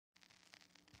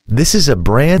This is a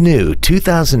brand new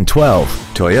 2012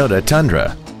 Toyota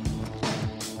Tundra.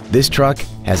 This truck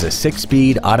has a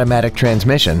 6-speed automatic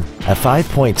transmission, a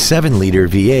 5.7-liter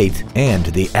V8, and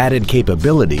the added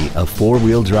capability of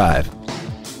 4-wheel drive.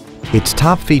 Its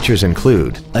top features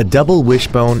include a double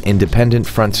wishbone independent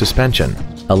front suspension,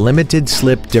 a limited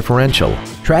slip differential,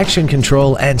 traction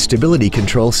control and stability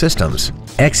control systems,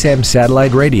 XM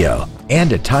satellite radio,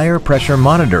 and a tire pressure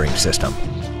monitoring system.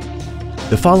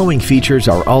 The following features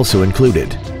are also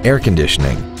included: air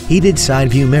conditioning, heated side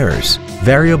view mirrors,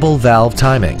 variable valve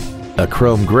timing, a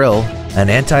chrome grille, an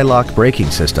anti-lock braking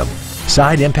system,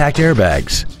 side impact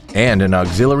airbags, and an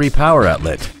auxiliary power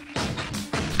outlet.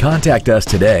 Contact us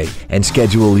today and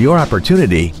schedule your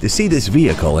opportunity to see this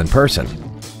vehicle in person.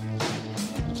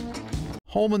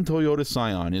 Holman Toyota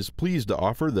Scion is pleased to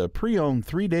offer the pre-owned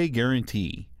 3-day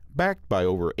guarantee. Backed by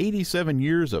over 87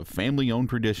 years of family-owned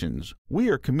traditions, we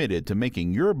are committed to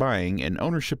making your buying and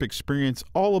ownership experience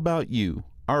all about you,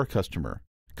 our customer.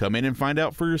 Come in and find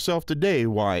out for yourself today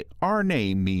why our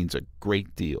name means a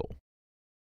great deal.